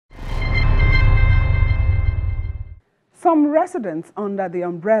Some residents under the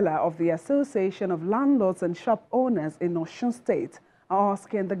umbrella of the Association of Landlords and Shop Owners in Osun State are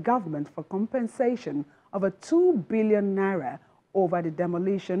asking the government for compensation of a 2 billion naira over the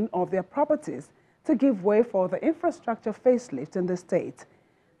demolition of their properties to give way for the infrastructure facelift in the state.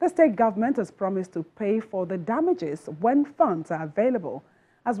 The state government has promised to pay for the damages when funds are available,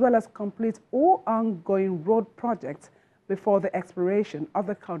 as well as complete all ongoing road projects before the expiration of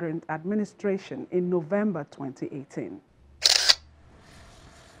the current administration in November 2018.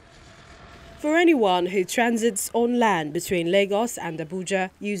 For anyone who transits on land between Lagos and Abuja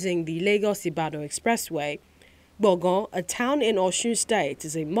using the Lagos-Ibadan Expressway, Gbogan, a town in Osun State,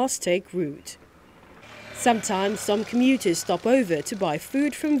 is a must-take route. Sometimes some commuters stop over to buy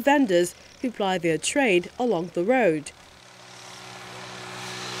food from vendors who ply their trade along the road.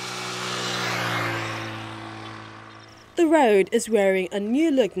 The road is wearing a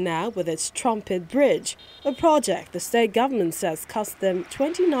new look now with its Trumpet Bridge, a project the state government says cost them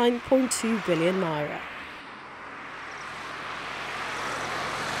 29.2 billion naira.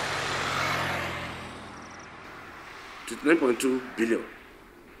 $9.2 billion.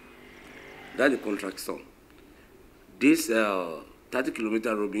 That's the contract sum. This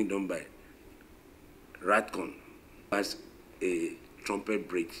 30-kilometer road being done by Ratcon has a Trumpet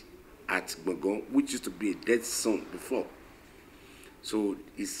Bridge at Gbogan, which used to be a dead zone before. So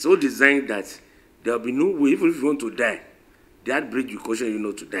it's so designed that there will be no way, even if you want to die, that bridge will caution you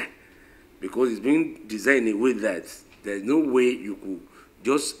not to die. Because it's been designed in a way that there's no way you could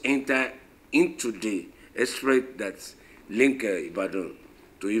just enter into the express that link Ibadan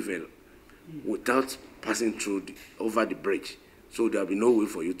to Ivel without passing through over the bridge. So there will be no way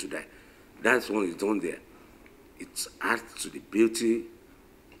for you to die. That's one is done there. It adds to the beauty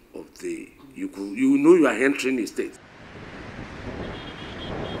of the, you know you are entering the state.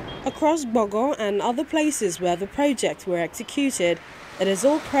 Across Gbogan and other places where the projects were executed, it is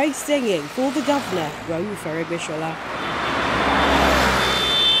all praise singing for the governor, Raul Ferebishola.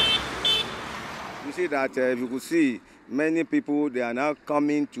 You see that if you could see many people, they are now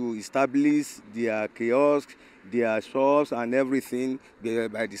coming to establish their kiosks, their shops and everything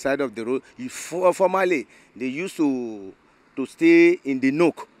by the side of the road. Formerly, they used to stay in the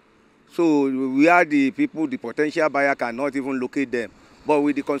nook. So we are the people, the potential buyer cannot even locate them. But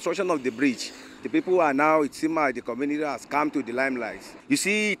with the construction of the bridge, the people are now, it seems like the community has come to the limelight. You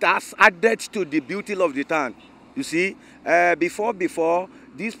see, it has added to the beauty of the town. You see, before,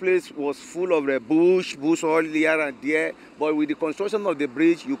 this place was full of bush all here and there. But with the construction of the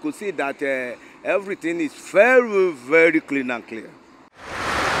bridge, you could see that everything is very, very clean and clear.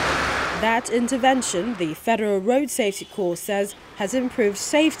 That intervention, the Federal Road Safety Corps says, has improved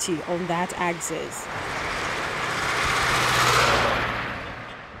safety on that axis.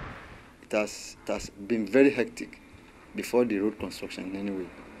 It has been very hectic before the road construction anyway.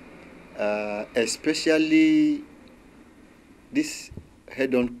 Especially this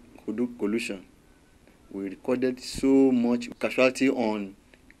head-on collision. We recorded so much casualty on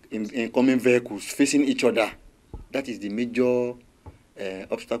incoming vehicles facing each other. That is the major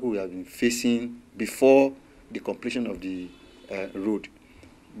obstacle we have been facing before the completion of the road.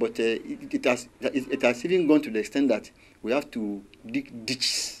 But it has even gone to the extent that we have to dig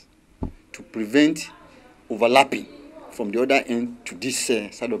ditches to prevent overlapping from the other end to this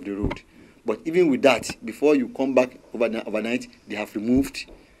side of the road. But even with that, before you come back overnight, they have removed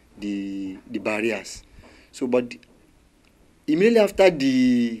the barriers. So, but immediately after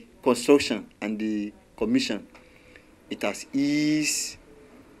the construction and the commission, it has eased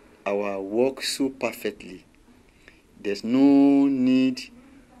our work so perfectly. There's no need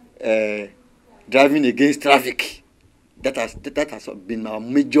driving against traffic. That has been our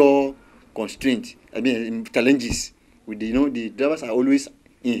major constraint. I mean, challenges. With the drivers are always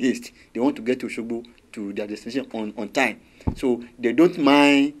in haste. They want to get to Osogbo, to their destination on time. So they don't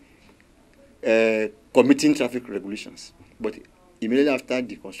mind committing traffic regulations. But immediately after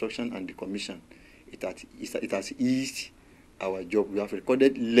the construction and the commission, it has eased our job. We have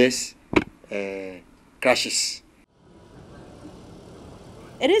recorded less crashes.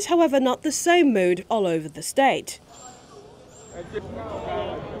 It is, however, not the same mood all over the state.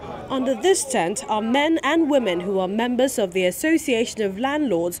 Under this tent are men and women who are members of the Association of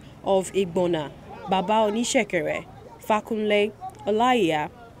Landlords of Igbona, Baba Onishekere, Fakunle, Olaiya,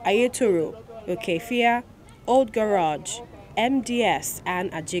 Ayetoro, Okefia, Old Garage, MDS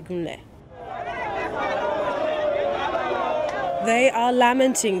and Ajigunle. They are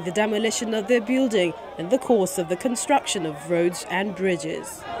lamenting the demolition of their building in the course of the construction of roads and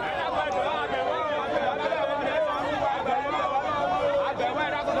bridges.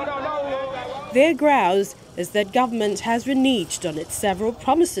 Their grouse is that government has reneged on its several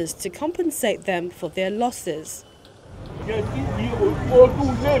promises to compensate them for their losses.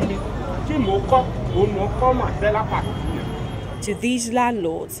 To these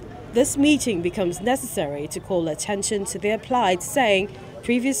landlords, this meeting becomes necessary to call attention to their plight, saying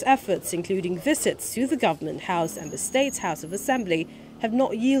previous efforts, including visits to the Government House and the State's House of Assembly, have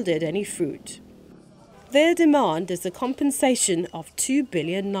not yielded any fruit. Their demand is a compensation of 2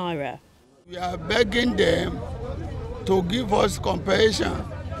 billion naira. We are begging them to give us compensation.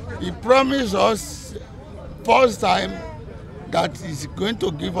 He promised us first time that he's going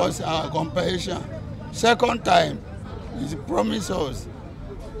to give us our compensation. Second time, he promised us.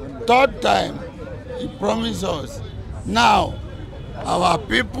 Third time, he promised us. Now, our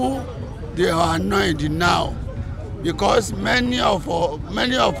people, they are annoyed now because many of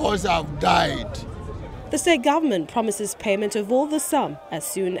us have died. The state government promises payment of all the sum as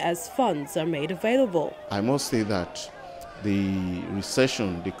soon as funds are made available. I must say that the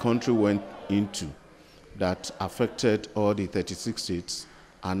recession the country went into that affected all the 36 states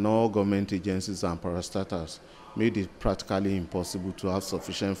and all government agencies and parastatals made it practically impossible to have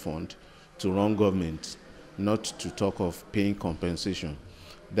sufficient funds to run government, not to talk of paying compensation.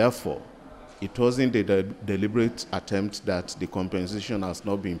 Therefore, it wasn't a deliberate attempt that the compensation has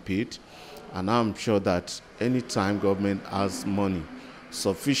not been paid. And I'm sure that any time government has money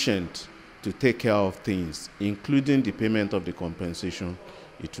sufficient to take care of things, including the payment of the compensation,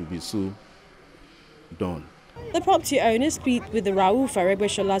 it will be so done. The property owners plead with the Rauf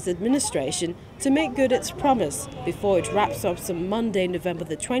Aregbesol's administration to make good its promise before it wraps up on Monday, November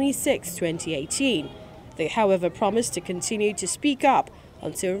the 26th, 2018. They, however, promise to continue to speak up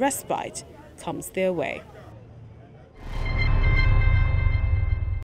until respite comes their way.